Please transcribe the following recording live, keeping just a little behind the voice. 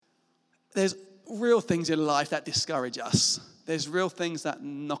There's real things in life that discourage us. There's real things that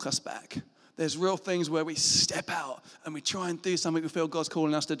knock us back. There's real things where we step out and we try and do something we feel God's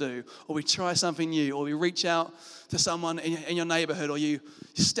calling us to do, or we try something new, or we reach out to someone in your neighborhood, or you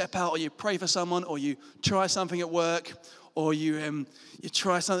step out, or you pray for someone, or you try something at work, or you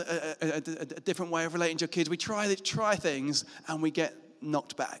try a different way of relating to your kids. We try things and we get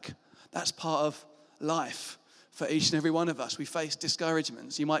knocked back. That's part of life for each and every one of us. We face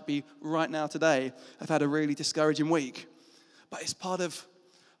discouragements. You might be right now today have had a really discouraging week, but it's part of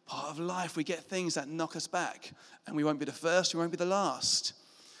life. We get things that knock us back, and we won't be the first, we won't be the last.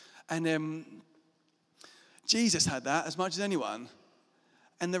 And Jesus had that as much as anyone.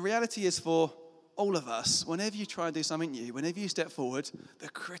 And the reality is, for all of us, whenever you try to do something new, whenever you step forward, the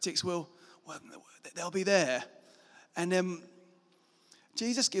critics they'll be there. And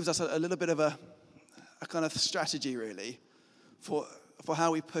Jesus gives us a little bit of a kind of strategy, really, for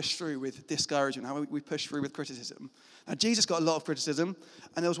how we push through with discouragement, how we push through with criticism. Now, Jesus got a lot of criticism,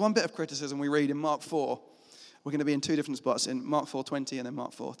 and there was one bit of criticism we read in Mark 4. We're going to be in two different spots, in Mark 4:20 and then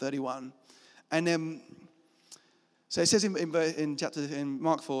Mark 4:31. And so it says in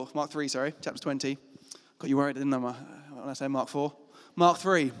Mark 3, chapter 20. Got you worried, didn't I, when I say Mark 4? Mark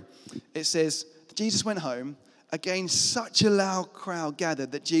 3, it says, Jesus went home. Again, such a loud crowd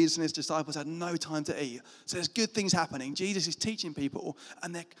gathered that Jesus and his disciples had no time to eat. So there's good things happening. Jesus is teaching people,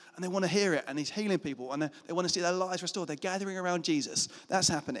 and they want to hear it, and he's healing people, and they want to see their lives restored. They're gathering around Jesus. That's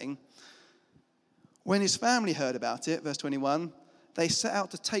happening. When his family heard about it, verse 21, they set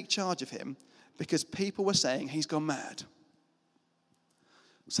out to take charge of him because people were saying he's gone mad.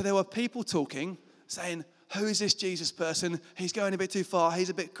 So there were people talking, saying, who is this Jesus person? He's going a bit too far. He's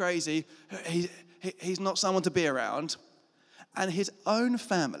a bit crazy. He's not someone to be around. And his own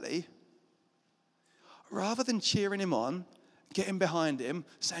family, rather than cheering him on, getting behind him,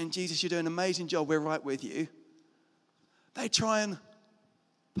 saying, Jesus, you're doing an amazing job, we're right with you, they try and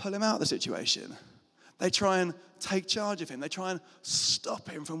pull him out of the situation. They try and take charge of him. They try and stop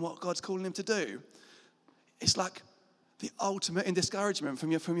him from what God's calling him to do. It's like the ultimate in discouragement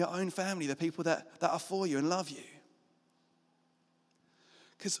from your own family, the people that are for you and love you.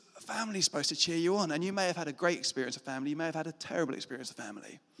 Because family is supposed to cheer you on, and you may have had a great experience of family, you may have had a terrible experience of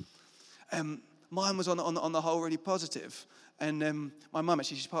family. Mine was on the whole really positive, and my mum,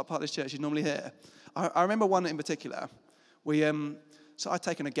 actually, she's part of this church, she's normally here. I remember one in particular. So I'd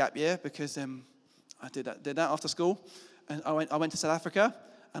taken a gap year because I did that after school, and I went to South Africa,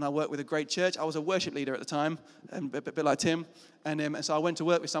 and I worked with a great church. I was a worship leader at the time, a bit like Tim, and so I went to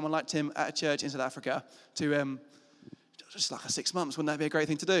work with someone like Tim at a church in South Africa to just like 6 months. Wouldn't that be a great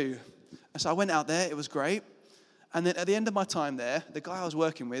thing to do? And so I went out there. It was great. And then at the end of my time there, the guy I was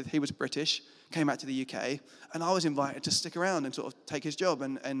working with, he was British, came back to the UK, and I was invited to stick around and sort of take his job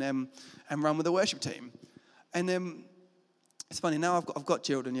and run with the worship team. And it's funny, now I've got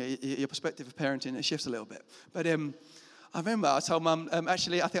children, your perspective of parenting, it shifts a little bit. But I remember I told Mum,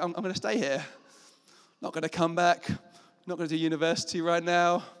 actually, I think I'm going to stay here. Not going to come back. Not going to do university right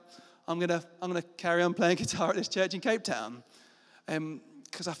now. I'm going to carry on playing guitar at this church in Cape Town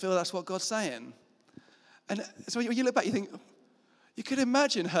because I feel that's what God's saying. And so when you look back, you think, you could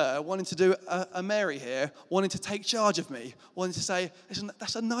imagine her wanting to do a Mary here, wanting to take charge of me, wanting to say, listen,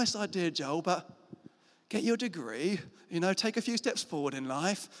 that's a nice idea, Joel, but get your degree, take a few steps forward in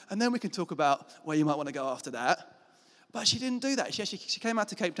life, and then we can talk about where you might want to go after that. But she didn't do that. She came out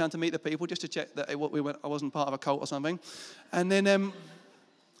to Cape Town to meet the people just to check that I wasn't part of a cult or something. And then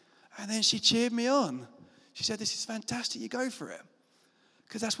she cheered me on. She said, this is fantastic, you go for it.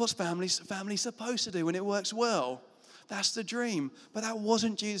 Because that's what family's supposed to do when it works well. That's the dream. But that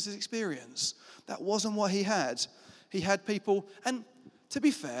wasn't Jesus' experience. That wasn't what he had. He had people, and to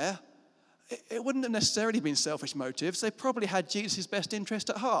be fair, it wouldn't have necessarily been selfish motives. They probably had Jesus' best interest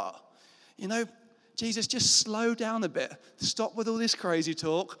at heart. Jesus, just slow down a bit. Stop with all this crazy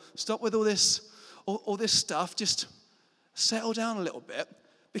talk. Stop with all this stuff. Just settle down a little bit.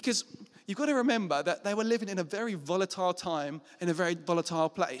 Because you've got to remember that they were living in a very volatile time, in a very volatile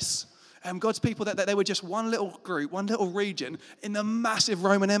place. God's people, that they were just one little group, one little region in the massive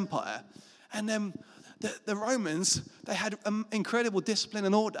Roman Empire. And the Romans, they had incredible discipline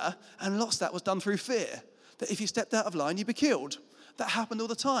and order, and lots of that was done through fear. That if you stepped out of line, you'd be killed. That happened all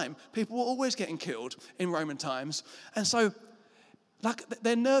the time. People were always getting killed in Roman times. And so,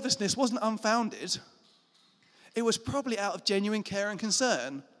 their nervousness wasn't unfounded. It was probably out of genuine care and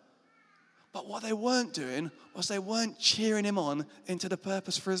concern. But what they weren't doing was they weren't cheering him on into the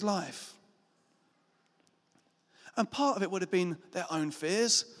purpose for his life. And part of it would have been their own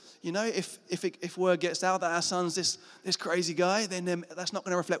fears. if word gets out that our son's this crazy guy, then that's not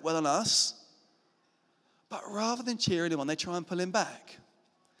going to reflect well on us. But rather than cheering him on, they try and pull him back.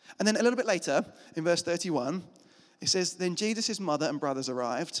 And then a little bit later, in verse 31, it says, then Jesus' mother and brothers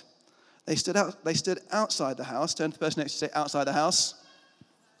arrived. They stood outside the house. Turn to the person next to you, say, outside the house.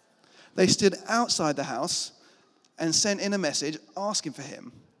 They stood outside the house and sent in a message asking for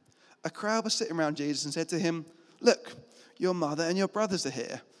him. A crowd was sitting around Jesus and said to him, look, your mother and your brothers are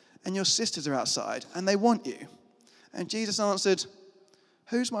here, and your sisters are outside, and they want you. And Jesus answered,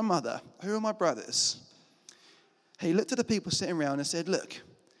 who's my mother? Who are my brothers? He looked at the people sitting around and said, look,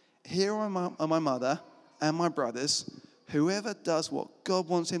 here are my mother and my brothers. Whoever does what God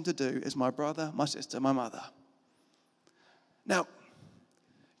wants him to do is my brother, my sister, my mother. Now,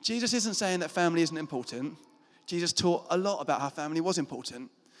 Jesus isn't saying that family isn't important. Jesus taught a lot about how family was important,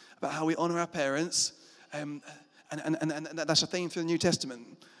 about how we honor our parents, and that's a theme through the New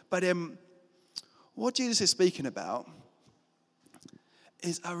Testament. But what Jesus is speaking about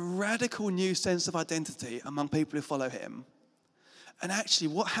is a radical new sense of identity among people who follow him. And actually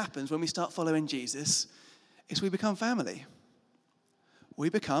what happens when we start following Jesus is we become family. We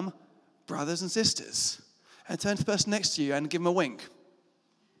become brothers and sisters. And turn to the person next to you and give them a wink.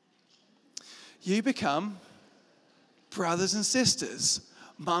 You become brothers and sisters,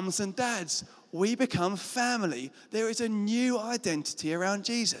 mums and dads. We become family. There is a new identity around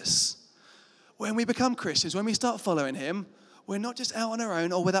Jesus. When we become Christians, when we start following him, we're not just out on our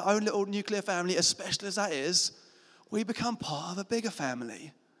own or with our own little nuclear family, as special as that is. We become part of a bigger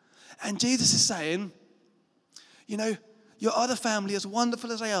family. And Jesus is saying, your other family, as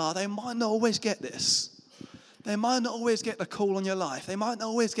wonderful as they are, they might not always get this. They might not always get the call on your life. They might not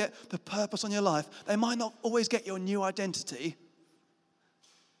always get the purpose on your life. They might not always get your new identity.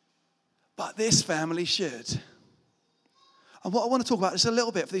 But this family should. And what I want to talk about just a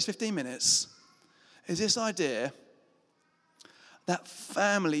little bit for these 15 minutes is this idea that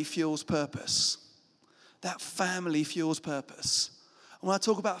family fuels purpose. That family fuels purpose. And when I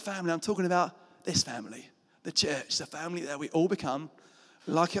talk about family, I'm talking about this family, the church, the family that we all become,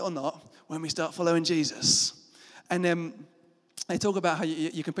 like it or not, when we start following Jesus. And they talk about how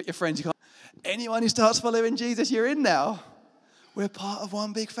you can put your friends, anyone who starts following Jesus, you're in now. We're part of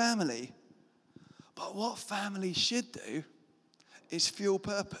one big family. But what family should do is fuel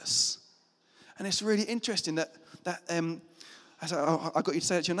purpose. And it's really interesting that as I got you to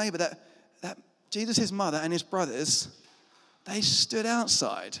say it to your neighbor, that Jesus' mother and his brothers, they stood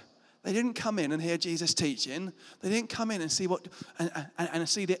outside. They didn't come in and hear Jesus teaching. They didn't come in and see and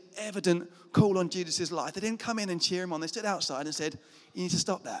see the evident call on Jesus' life. They didn't come in and cheer him on. They stood outside and said, you need to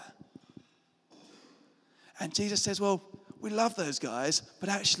stop that. And Jesus says, well, we love those guys, but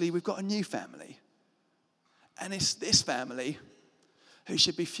actually we've got a new family. And it's this family who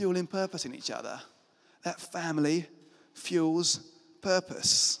should be fueling purpose in each other. That family fuels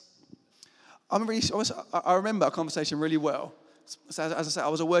purpose. I remember a conversation really well. So as I said, I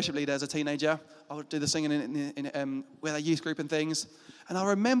was a worship leader as a teenager. I would do the singing with our youth group and things. And I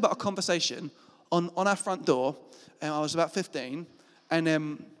remember a conversation on our front door. I was about 15.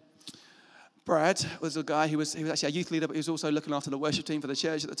 And Brad was a guy who was actually a youth leader, but he was also looking after the worship team for the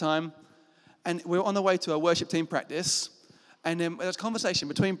church at the time. And we were on the way to a worship team practice. And there was a conversation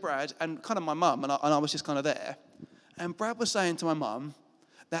between Brad and kind of my mum. And I was just kind of there. And Brad was saying to my mum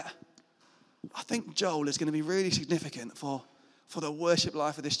that I think Joel is going to be really significant for the worship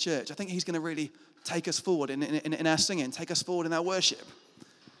life of this church. I think he's going to really take us forward in our singing, take us forward in our worship.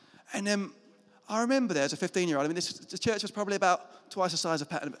 And I remember there as a 15-year-old, the church was probably about twice the size of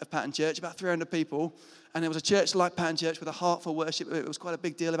Patton Church, about 300 people. And it was a church like Patton Church with a heart for worship. It was quite a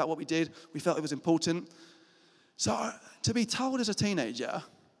big deal about what we did. We felt it was important. So to be told as a teenager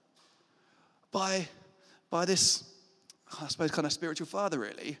by this, I suppose, kind of spiritual father,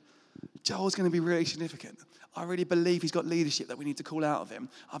 really, Joel's going to be really significant. I really believe he's got leadership that we need to call out of him.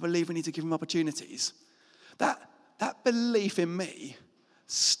 I believe we need to give him opportunities. That belief in me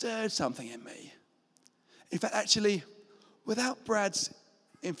stirred something in me. In fact, actually, without Brad's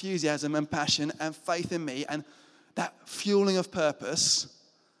enthusiasm and passion and faith in me and that fueling of purpose,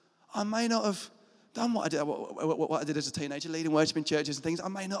 I may not have done what I did as a teenager, leading worship in churches and things. I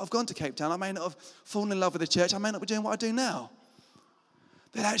may not have gone to Cape Town. I may not have fallen in love with the church. I may not be doing what I do now.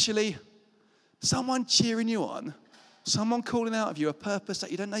 That actually, someone cheering you on, someone calling out of you a purpose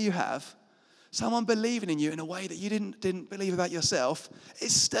that you don't know you have, someone believing in you in a way that you didn't believe about yourself,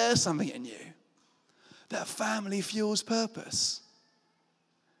 it stirs something in you. That family fuels purpose.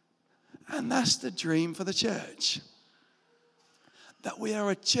 And that's the dream for the church. That we are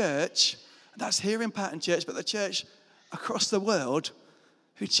a church, that's here in Patton Church, but the church across the world,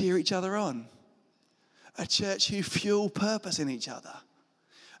 who cheer each other on. A church who fuel purpose in each other.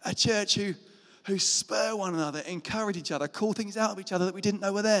 A church who spur one another, encourage each other, call things out of each other that we didn't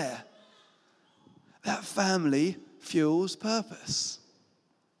know were there. That family fuels purpose.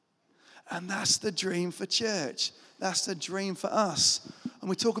 And that's the dream for church. That's the dream for us. And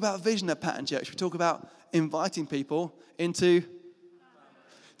we talk about vision at Pattern Church. We talk about inviting people to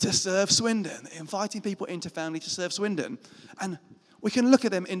serve Swindon, inviting people into family to serve Swindon. And we can look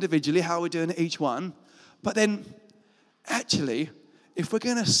at them individually, how we're doing at each one. But then, actually, if we're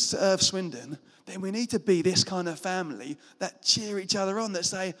going to serve Swindon, then we need to be this kind of family that cheer each other on, that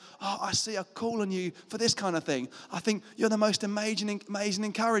say, oh, I see a call on you for this kind of thing. I think you're the most amazing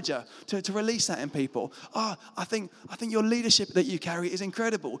encourager to release that in people. Oh, I think your leadership that you carry is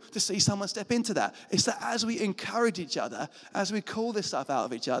incredible, to see someone step into that. It's that as we encourage each other, as we call this stuff out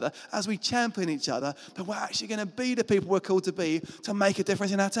of each other, as we champion each other, that we're actually going to be the people we're called to be to make a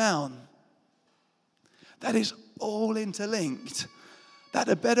difference in our town. That is all interlinked. That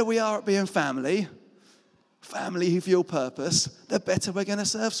the better we are at being family who fuel purpose, the better we're going to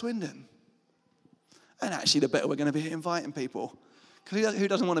serve Swindon. And actually, the better we're going to be at inviting people. Because who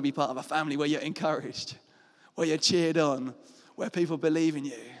doesn't want to be part of a family where you're encouraged, where you're cheered on, where people believe in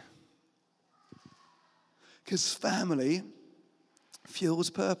you? Because family fuels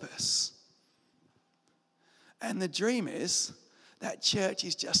purpose. And the dream is that church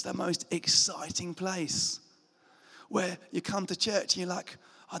is just the most exciting place, where you come to church and you're like,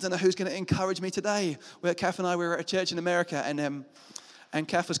 I don't know who's going to encourage me today. Kath and I were at a church in America, and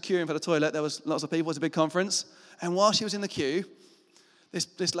Kath was queuing for the toilet. There was lots of people. It was a big conference. And while she was in the queue,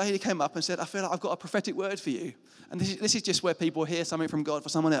 this lady came up and said, I feel like I've got a prophetic word for you. And this is just where people hear something from God for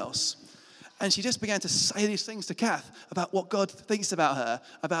someone else. And she just began to say these things to Kath about what God thinks about her,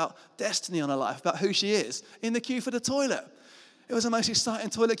 about destiny on her life, about who she is, in the queue for the toilet. It was the most exciting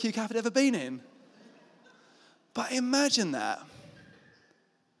toilet queue Kath had ever been in. But imagine that.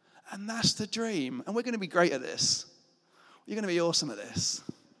 And that's the dream. And we're going to be great at this. You're going to be awesome at this.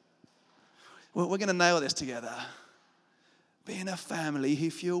 We're going to nail this together. Being a family who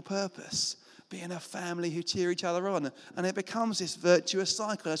fuel purpose. Being a family who cheer each other on. And it becomes this virtuous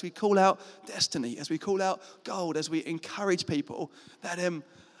cycle as we call out destiny, as we call out gold, as we encourage people, that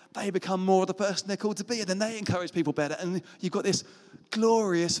they become more of the person they're called to be, and then they encourage people better. And you've got this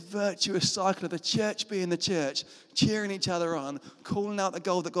glorious, virtuous cycle of the church being the church, cheering each other on, calling out the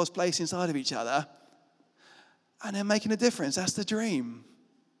gold that God's placed inside of each other, and then making a difference. That's the dream.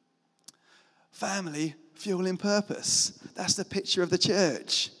 Family fueling purpose. That's the picture of the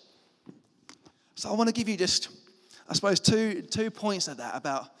church. So I want to give you just, I suppose, two points of that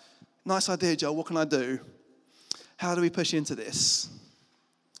about, nice idea, Joel, what can I do? How do we push into this?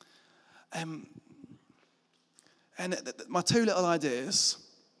 And my two little ideas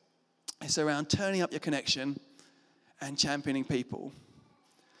is around turning up your connection and championing people.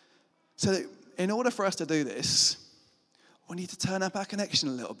 So in order for us to do this, we need to turn up our connection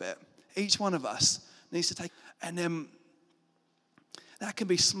a little bit. Each one of us needs to take, and that can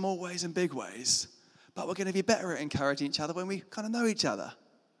be small ways and big ways, but we're going to be better at encouraging each other when we kind of know each other.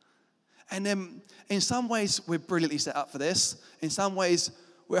 And in some ways, we're brilliantly set up for this. In some ways,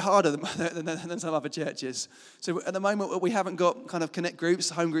 we're harder than some other churches. So at the moment, we haven't got kind of connect groups,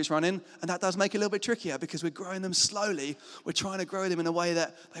 home groups running, and that does make it a little bit trickier because we're growing them slowly. We're trying to grow them in a way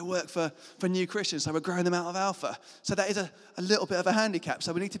that they work for new Christians, so we're growing them out of Alpha. So that is a little bit of a handicap,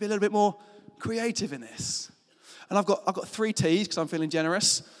 so we need to be a little bit more creative in this. And I've got 3 T's, because I'm feeling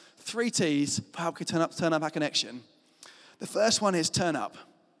generous, 3 T's for how we can turn up our connection. The first one is turn up.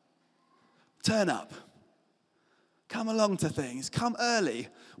 Turn up. Come along to things. Come early.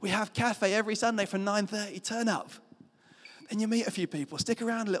 We have cafe every Sunday from 9:30. Turn up. Then you meet a few people. Stick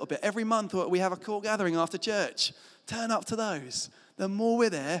around a little bit. Every month we have a core gathering after church. Turn up to those. The more we're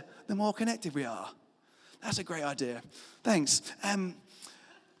there, the more connected we are. That's a great idea. Thanks.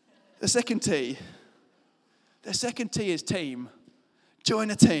 The second T is team. Join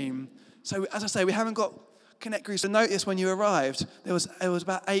a team. So as I say, we haven't got connect groups. And notice when you arrived, there was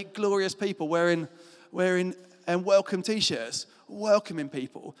about 8 glorious people wearing welcome t-shirts, welcoming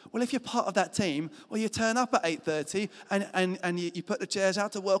people. Well, if you're part of that team, well, you turn up at 8:30 and you put the chairs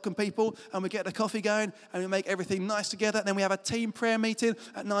out to welcome people, and we get the coffee going, and we make everything nice together. And then we have a team prayer meeting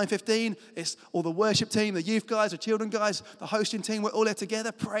at 9:15. It's all the worship team, the youth guys, the children guys, the hosting team. We're all there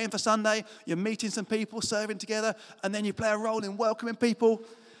together praying for Sunday. You're meeting some people, serving together, and then you play a role in welcoming people,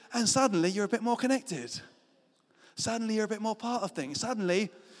 and suddenly you're a bit more connected. Suddenly you're a bit more part of things. Suddenly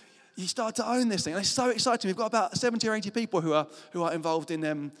you start to own this thing. And it's so exciting. We've got about 70 or 80 people who are involved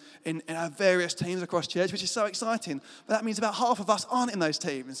in our various teams across church, which is so exciting. But that means about half of us aren't in those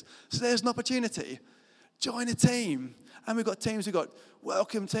teams. So there's an opportunity. Join a team. And we've got teams. We've got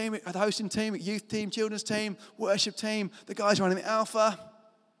welcome team, the hosting team, youth team, children's team, worship team, the guys running the Alpha.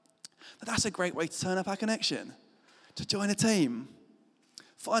 But that's a great way to turn up our connection, to join a team.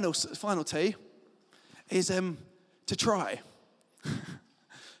 Final T is to try.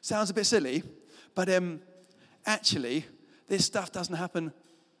 Sounds a bit silly, but actually, this stuff doesn't happen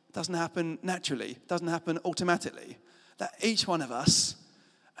naturally, doesn't happen automatically. That each one of us,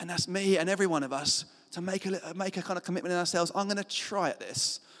 and that's me and every one of us, to make a kind of commitment in ourselves. I'm going to try at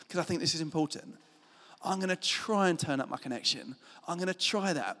this because I think this is important. I'm going to try and turn up my connection. I'm going to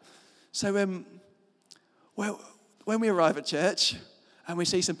try that. So when we arrive at church and we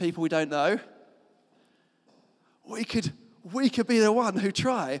see some people we don't know, we could be the one who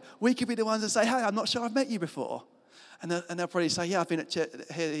try. We could be the ones that say, hey, I'm not sure I've met you before. And they'll probably say, yeah, I've been at church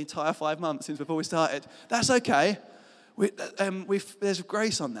here the entire 5 months since before we started. That's okay. There's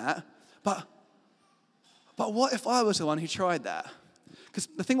grace on that. But what if I was the one who tried that? Because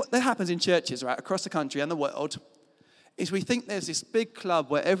the thing that happens in churches, right, across the country and the world, is we think there's this big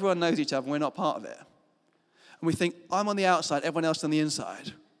club where everyone knows each other and we're not part of it. And we think, I'm on the outside, everyone else on the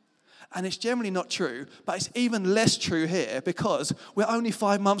inside. And it's generally not true, but it's even less true here because we're only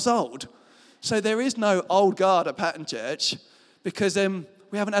 5 months old. So there is no old guard at Pattern Church because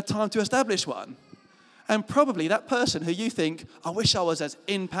we haven't had time to establish one. And probably that person who you think, I wish I was as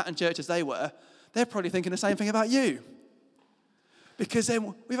in Pattern Church as they were, they're probably thinking the same thing about you. Because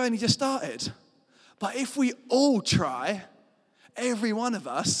we've only just started. But if we all try, every one of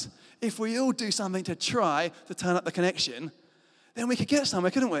us, if we all do something to try to turn up the connection, then we could get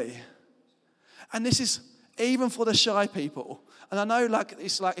somewhere, couldn't we? And this is even for the shy people. And I know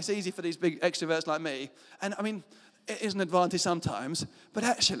it's easy for these big extroverts like me. And I mean, it is an advantage sometimes. But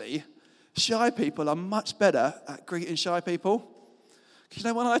actually, shy people are much better at greeting shy people.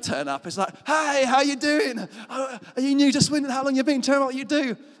 Because when I turn up, it's like, hey, how you doing? Oh, are you new to Swindon? How long you been? Tell me what you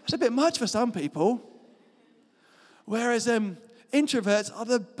do. That's a bit much for some people. Whereas introverts are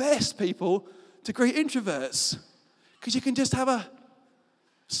the best people to greet introverts. Because you can just have a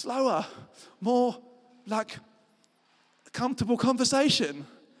slower, more comfortable conversation.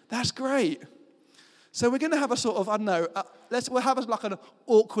 That's great. So we're going to have a sort of, I don't know, we'll have an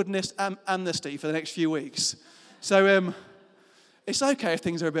awkwardness amnesty for the next few weeks. So it's okay if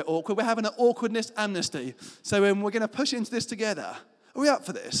things are a bit awkward. We're having an awkwardness amnesty. So we're going to push into this together. Are we up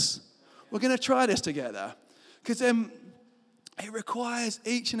for this? We're going to try this together. Because it requires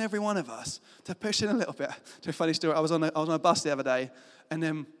each and every one of us to push in a little bit. To a funny story, I was on a bus the other day,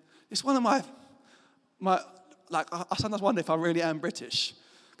 and it's one of my I sometimes wonder if I really am British.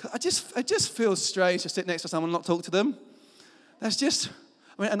 Cause it just feels strange to sit next to someone and not talk to them. That's just,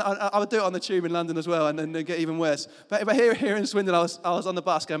 and I would do it on the tube in London as well, and then get even worse. But here in Swindon, I was on the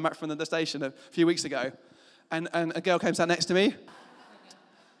bus going back from the station a few weeks ago, and a girl came sat next to me,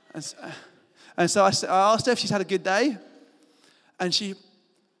 and so I asked her if she's had a good day. And she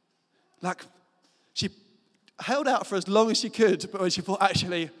held out for as long as she could, but when she thought,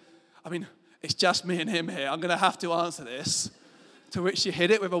 actually, it's just me and him here. I'm going to have to answer this. To which she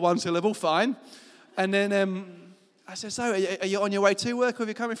hit it with a one-syllable, fine. And then I said, so, are you on your way to work or are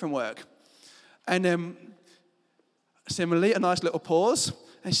you coming from work? And similarly, a nice little pause.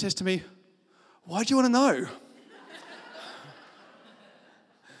 And she says to me, why do you want to know?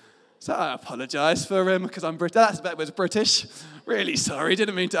 So I apologise for because I'm British. That was British. Really sorry,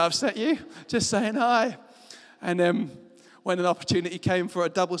 didn't mean to upset you. Just saying hi. And when an opportunity came for a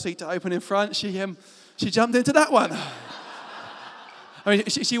double seat to open in front, she jumped into that one.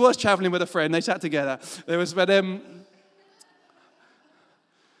 She was travelling with a friend. They sat together.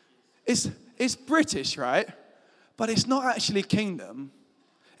 It's British, right? But it's not actually kingdom.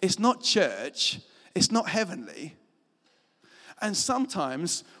 It's not church. It's not heavenly. And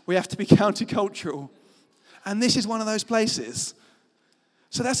sometimes we have to be countercultural. And this is one of those places.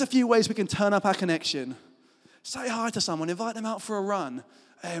 So that's a few ways we can turn up our connection. Say hi to someone, invite them out for a run.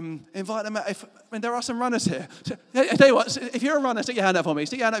 Invite them out. There are some runners here. So, I tell you what, if you're a runner, stick your hand up for me.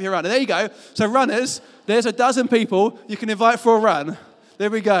 Stick your hand up if you're a runner. There you go. So runners, there's a dozen people you can invite for a run. There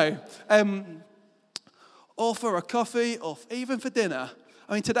we go. Or for a coffee, or even for dinner.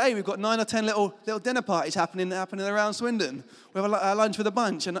 Today we've got 9 or 10 little dinner parties happening around Swindon. We have a lunch with a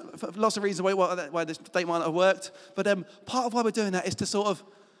bunch, and for lots of reasons why this date might not have worked. But part of why we're doing that is to sort of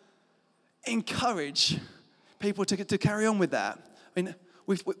encourage people to carry on with that.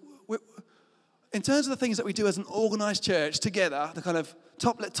 in terms of the things that we do as an organised church together, the kind of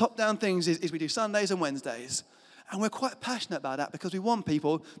top-down things is we do Sundays and Wednesdays. And we're quite passionate about that because we want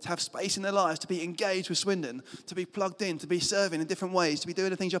people to have space in their lives, to be engaged with Swindon, to be plugged in, to be serving in different ways, to be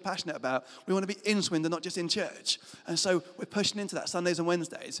doing the things you're passionate about. We want to be in Swindon, not just in church. And so we're pushing into that Sundays and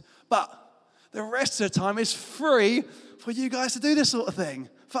Wednesdays. But the rest of the time is free for you guys to do this sort of thing,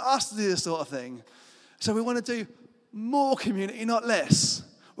 for us to do this sort of thing. So we want to do more community, not less.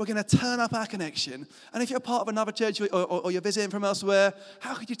 We're going to turn up our connection. And if you're part of another church or you're visiting from elsewhere,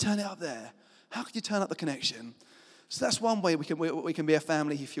 how could you turn it up there? How could you turn up the connection? So that's one way we can be a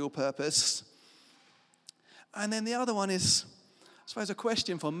family who fuel purpose. And then the other one is, I suppose, a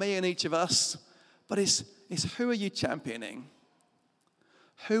question for me and each of us, but it's who are you championing?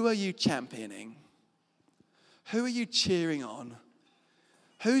 Who are you championing? Who are you cheering on?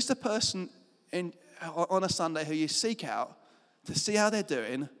 Who's the person on a Sunday who you seek out to see how they're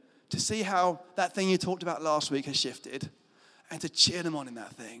doing, to see how that thing you talked about last week has shifted, and to cheer them on in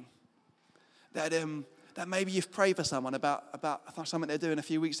that thing? That maybe you've prayed for someone about something they're doing a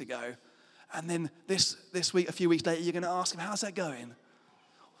few weeks ago, and then this week, a few weeks later, you're going to ask them, how's that going?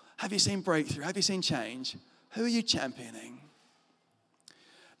 Have you seen breakthrough? Have you seen change? Who are you championing?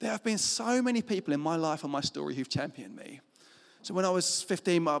 There have been so many people in my life and my story who've championed me. So when I was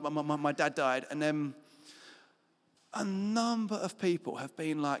 15, my dad died, and then a number of people have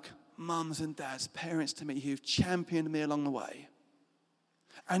been like mums and dads, parents to me, who've championed me along the way.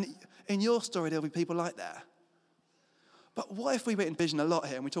 And in your story, there'll be people like that. But what if we went in vision a lot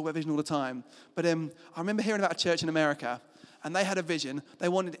here, and we talk about vision all the time, but I remember hearing about a church in America, and they had a vision. They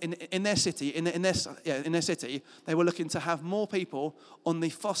wanted, in their city, they were looking to have more people on the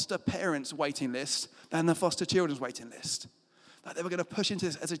foster parents waiting list than the foster children's waiting list. Like they were going to push into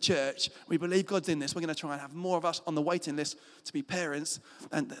this as a church. We believe God's in this. We're going to try and have more of us on the waiting list to be parents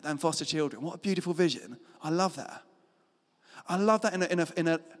than foster children. What a beautiful vision. I love that. I love that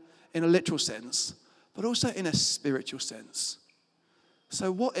in a literal sense, but also in a spiritual sense.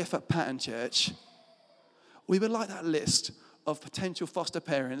 So what if at Pattern Church, we were like that list of potential foster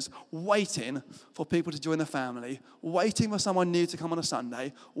parents waiting for people to join the family, waiting for someone new to come on a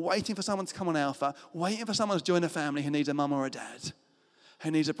Sunday, waiting for someone to come on Alpha, waiting for someone to join the family who needs a mum or a dad,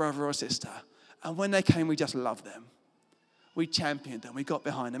 who needs a brother or a sister. And when they came, we just loved them. We championed them. We got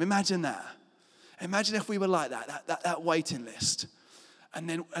behind them. Imagine that. Imagine if we were like that waiting list. And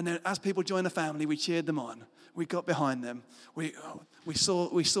then as people joined the family, we cheered them on. We got behind them. We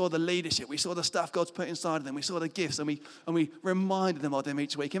saw the leadership. We saw the stuff God's put inside of them. We saw the gifts, and we reminded them of them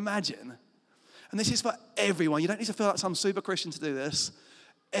each week. Imagine. And this is for everyone. You don't need to feel like some super Christian to do this.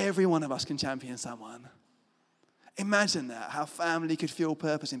 Every one of us can champion someone. Imagine that, how family could fuel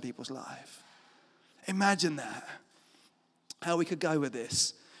purpose in people's life. Imagine that, how we could go with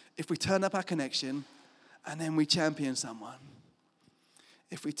this if we turn up our connection and then we champion someone.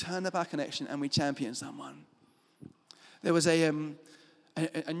 If we turn up our connection and we champion someone. There was a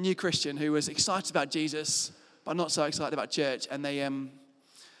new Christian who was excited about Jesus, but not so excited about church, and they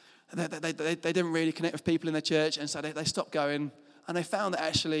didn't really connect with people in the church, and so they stopped going, and they found that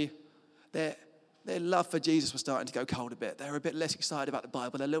actually their love for Jesus was starting to go cold a bit. They were a bit less excited about the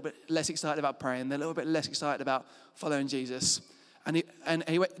Bible, they're a little bit less excited about praying, they're a little bit less excited about following Jesus.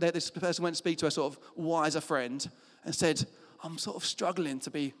 This person went to speak to a sort of wiser friend and said, I'm sort of struggling to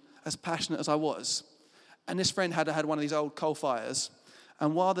be as passionate as I was. And this friend had one of these old coal fires.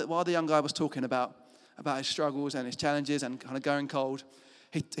 And while the young guy was talking about his struggles and his challenges and kind of going cold,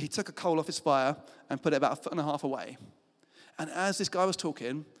 he took a coal off his fire and put it about 1.5 feet away. And as this guy was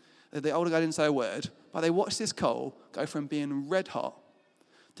talking, the older guy didn't say a word, but they watched this coal go from being red hot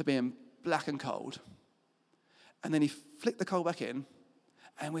to being black and cold. And then he flicked the coal back in,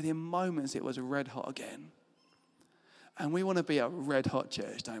 and within moments it was red hot again. And we want to be a red hot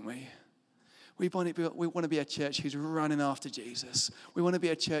church, don't we? We want to be a church who's running after Jesus. We want to be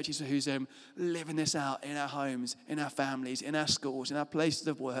a church who's living this out in our homes, in our families, in our schools, in our places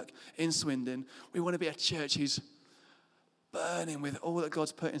of work, in Swindon. We want to be a church who's burning with all that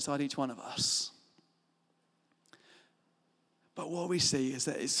God's put inside each one of us. But what we see is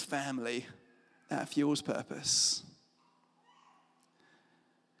that it's family that fuels purpose.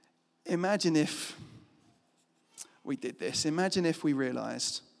 Imagine if we did this. Imagine if we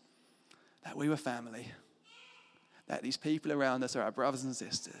realized that we were family, that these people around us are our brothers and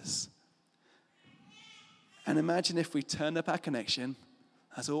sisters. And imagine if we turned up our connection,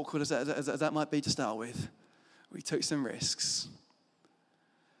 as awkward as that might be to start with, we took some risks.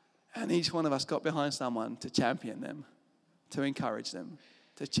 And each one of us got behind someone to champion them, to encourage them,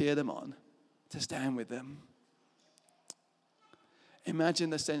 to cheer them on, to stand with them.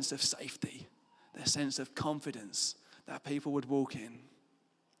 Imagine the sense of safety the sense of confidence that people would walk in.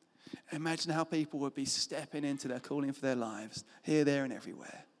 Imagine how people would be stepping into their calling for their lives, here, there, and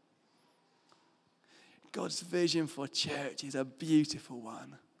everywhere. God's vision for church is a beautiful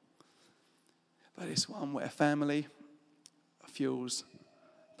one. But it's one where family fuels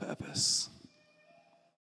purpose.